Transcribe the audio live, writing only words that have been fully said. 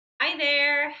Hi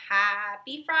there,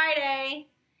 happy Friday.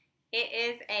 It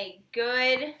is a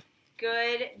good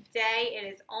day.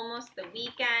 It is almost the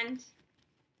weekend.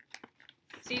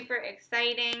 Super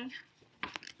exciting.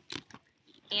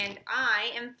 And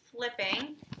I am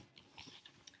flipping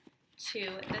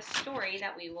to the story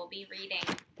that we will be reading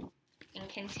and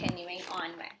continuing on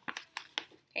with.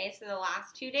 Okay, so the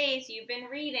last 2 days you've been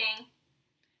reading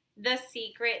The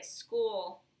Secret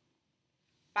School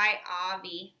by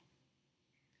Avi.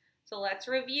 So let's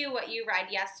review what you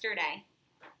read yesterday.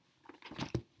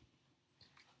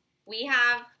 We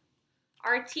have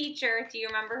our teacher. Do you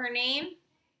remember her name?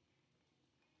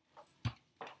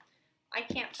 I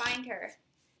can't find her.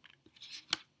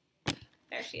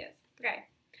 There she is. Okay.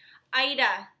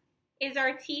 Ida is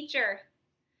our teacher,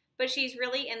 but she's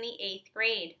really in the 8th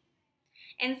grade.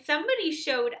 And somebody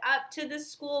showed up to the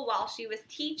school while she was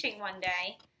teaching one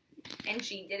day, and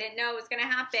she didn't know it was going to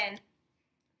happen.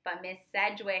 But Miss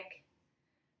Sedgwick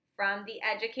from the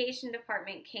education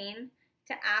department came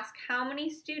to ask how many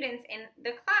students in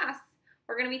the class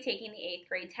were going to be taking the 8th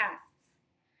grade tests.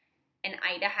 And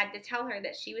Ida had to tell her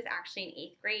that she was actually in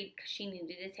 8th grade because she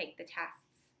needed to take the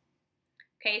tests.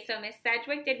 Okay, so Miss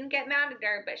Sedgwick didn't get mad at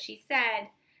her, but she said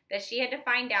that she had to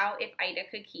find out if Ida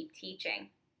could keep teaching.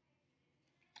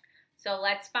 So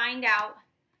let's find out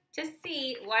to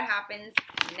see what happens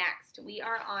next. We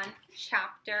are on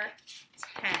chapter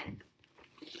 10.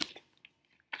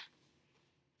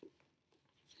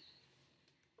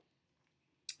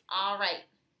 All right.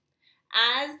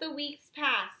 As the weeks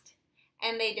passed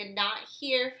and they did not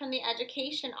hear from the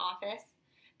education office,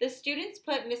 the students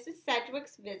put Mrs.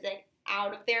 Sedgwick's visit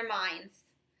out of their minds.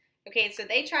 Okay, so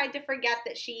they tried to forget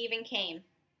that she even came.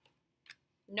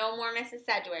 No more Mrs.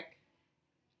 Sedgwick.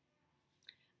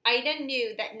 Ida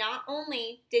knew that not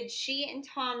only did she and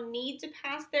Tom need to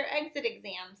pass their exit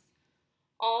exams,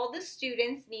 all the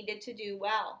students needed to do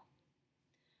well.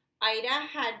 Ida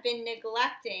had been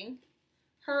neglecting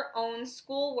her own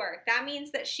schoolwork. That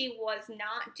means that she was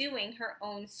not doing her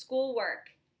own schoolwork.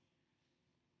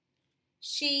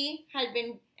 She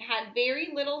had very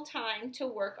little time to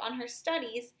work on her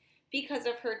studies because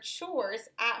of her chores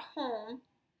at home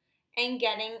and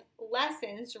getting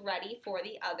lessons ready for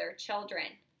the other children.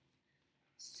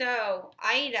 So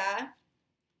Ida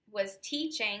was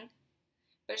teaching,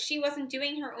 but she wasn't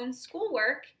doing her own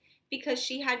schoolwork because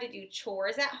she had to do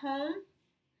chores at home,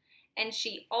 and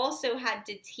she also had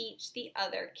to teach the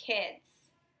other kids.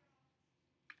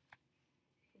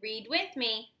 Read with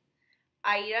me.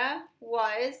 Ida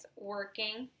was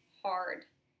working hard.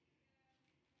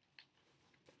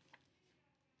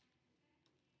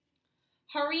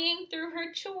 Hurrying through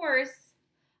her chores,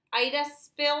 Ida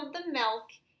spilled the milk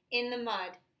in the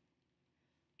mud.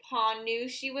 Pa knew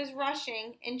she was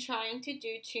rushing and trying to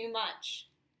do too much.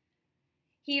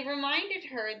 He reminded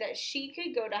her that she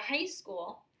could go to high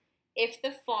school if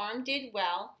the farm did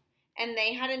well and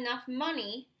they had enough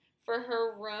money for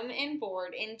her room and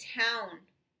board in town.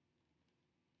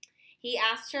 He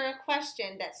asked her a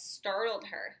question that startled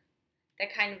her,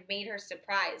 that kind of made her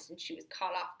surprised, and she was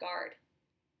caught off guard.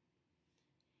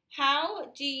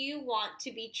 How do you want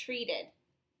to be treated?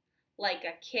 Like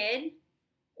a kid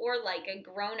or like a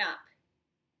grown-up?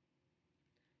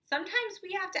 Sometimes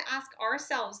we have to ask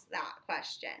ourselves that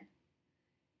question.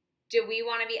 Do we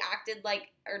want to be acted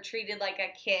like or treated like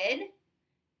a kid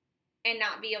and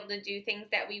not be able to do things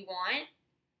that we want?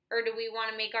 Or do we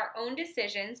want to make our own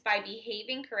decisions by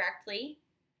behaving correctly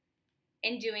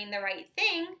and doing the right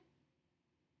thing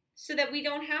so that we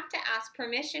don't have to ask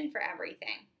permission for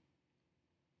everything?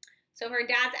 So her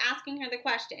dad's asking her the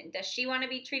question, does she want to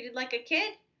be treated like a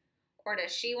kid or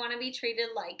does she want to be treated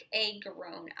like a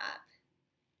grown-up?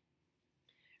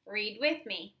 Read with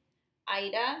me.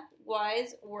 Ida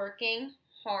was working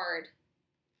hard.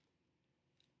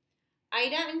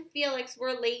 Ida and Felix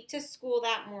were late to school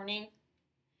that morning.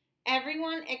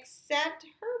 Everyone except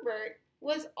Herbert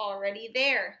was already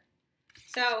there.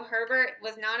 So Herbert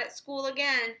was not at school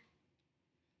again.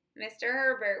 Mr.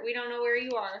 Herbert, we don't know where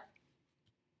you are.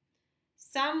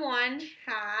 Someone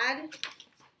had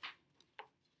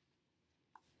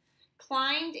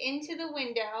climbed into the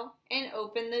window and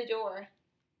opened the door.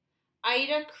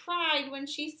 Ida cried when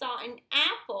she saw an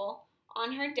apple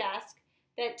on her desk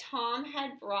that Tom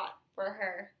had brought for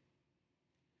her.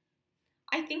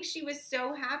 I think she was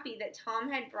so happy that Tom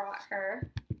had brought her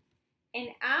an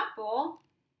apple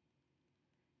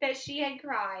that she had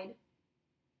cried.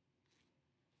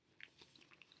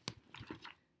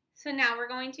 So now we're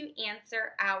going to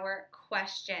answer our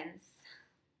questions.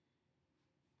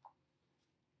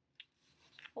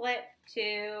 Flip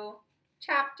to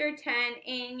Chapter 10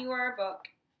 in your book.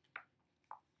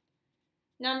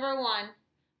 Number 1,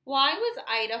 why was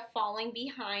Ida falling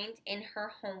behind in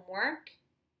her homework?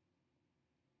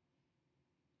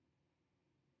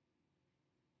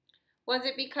 Was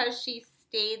it because she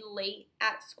stayed late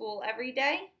at school every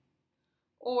day?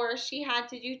 Or she had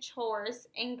to do chores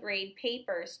and grade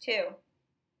papers too?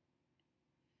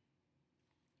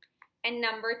 And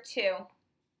number 2,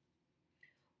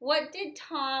 what did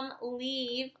Tom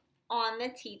leave on the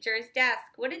teacher's desk?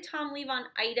 What did Tom leave on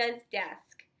Ida's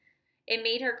desk? It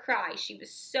made her cry. She was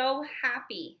so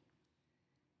happy.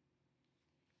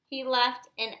 He left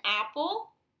an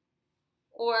apple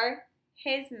or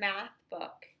his math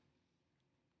book.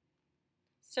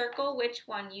 Circle which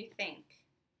one you think.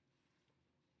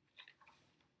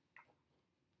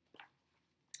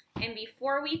 And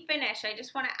before we finish, I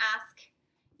just want to ask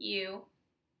you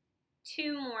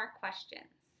 2 more questions.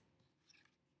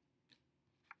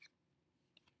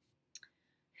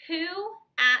 Who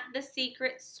at the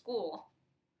secret school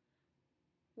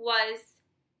was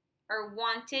or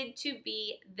wanted to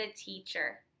be the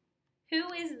teacher?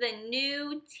 Who is the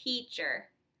new teacher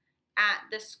at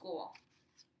the school?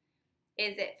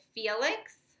 Is it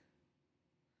Felix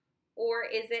or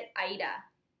is it Ida?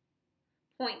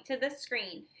 Point to the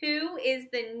screen. Who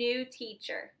is the new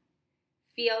teacher?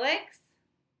 Felix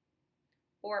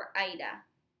or Ida?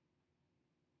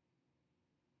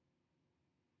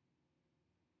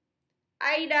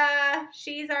 Ida,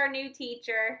 she's our new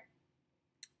teacher.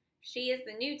 She is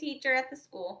the new teacher at the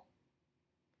school.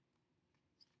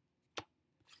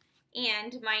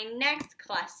 And my next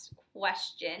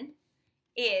question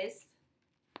is,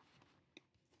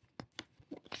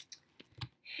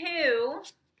 who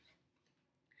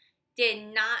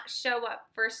did not show up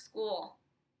for school?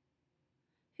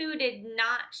 Who did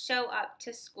not show up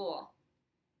to school?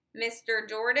 Mr.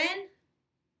 Jordan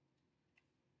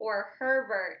or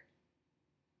Herbert?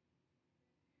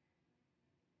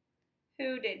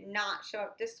 Who did not show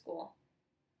up to school?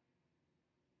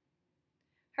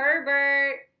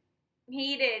 Herbert.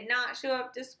 He did not show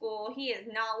up to school. He is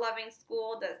not loving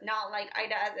school, does not like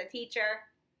Ida as a teacher,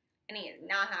 and he is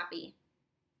not happy.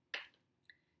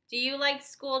 Do you like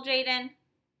school, Jaden?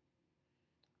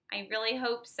 I really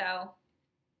hope so.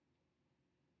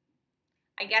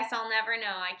 I guess I'll never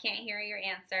know. I can't hear your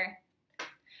answer.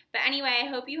 But anyway, I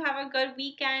hope you have a good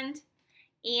weekend,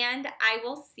 and I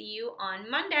will see you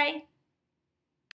on Monday.